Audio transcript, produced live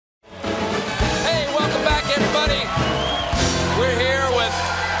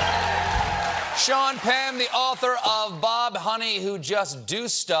Sean Penn, the author of Bob Honey, Who Just Do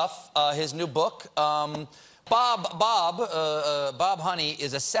Stuff, his new book. Bob Honey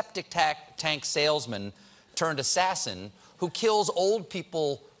is a septic tank salesman turned assassin who kills old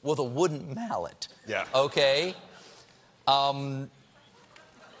people with a wooden mallet. Yeah. Okay?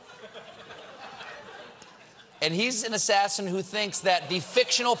 And he's an assassin who thinks that the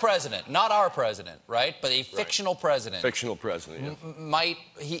fictional president, not our president, right? But a fictional president. Fictional president, yeah.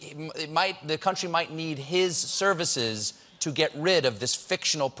 The country might need his services to get rid of this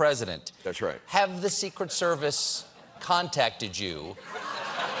fictional president. That's right. Have the Secret Service contacted you?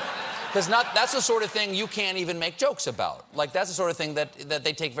 Because that's the sort of thing you can't even make jokes about. Like, that's the sort of thing that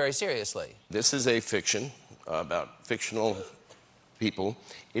they take very seriously. This is a fiction about fictional people.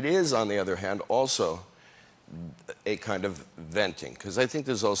 It is, on the other hand, also a kind of venting, because I think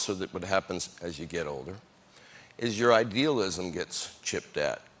there's also that what happens as you get older is your idealism gets chipped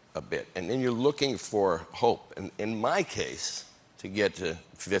at a bit, and then you're looking for hope. And in my case, to get to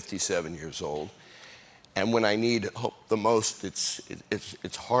 57 years old, and when I need hope the most, it's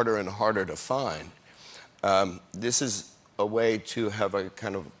harder and harder to find. This is a way to have a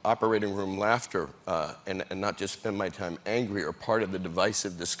kind of operating room laughter and not just spend my time angry or part of the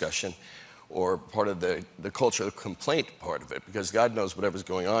divisive discussion or part of the cultural complaint part of it, because God knows whatever's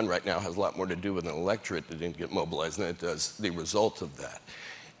going on right now has a lot more to do with an electorate that didn't get mobilized than it does the result of that.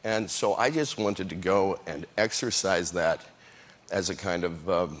 And so I just wanted to go and exercise that as a kind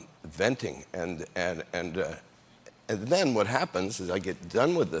of venting. And then what happens is I get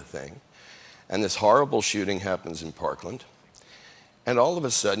done with the thing, and this horrible shooting happens in Parkland, and all of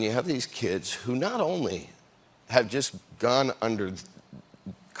a sudden you have these kids who not only have just gone under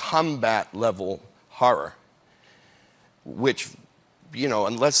combat level horror, which, you know,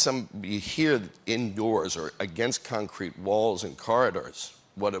 unless you hear indoors or against concrete walls and corridors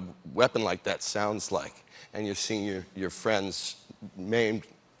what a weapon like that sounds like, and you're seeing your friends maimed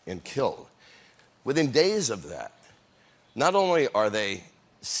and killed. Within days of that, not only are they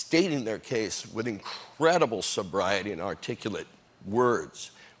stating their case with incredible sobriety and articulate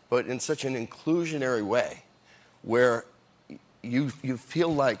words, but in such an inclusionary way where you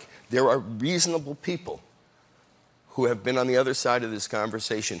feel like there are reasonable people who have been on the other side of this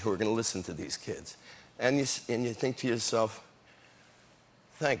conversation who are going to listen to these kids. And you think to yourself,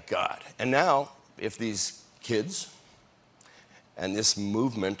 thank God. And now, if these kids and this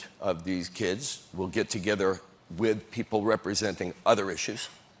movement of these kids will get together with people representing other issues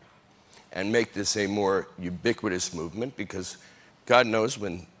and make this a more ubiquitous movement, because God knows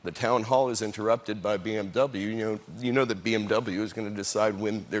when the town hall is interrupted by BMW, you know that BMW is going to decide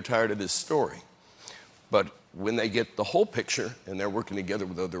when they're tired of this story. But when they get the whole picture and they're working together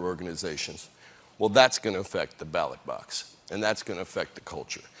with other organizations, well, that's going to affect the ballot box, and that's going to affect the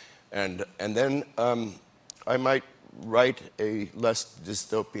culture. And then I might write a less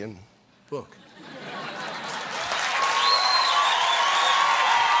dystopian book.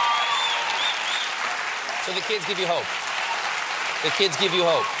 So the kids give you hope. The kids give you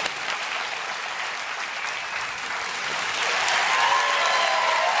hope.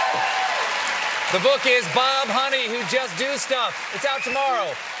 The book is Bob Honey, Who Just Do Stuff. It's out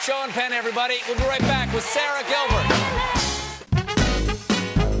tomorrow. Sean Penn, everybody. We'll be right back with Sarah Gilbert.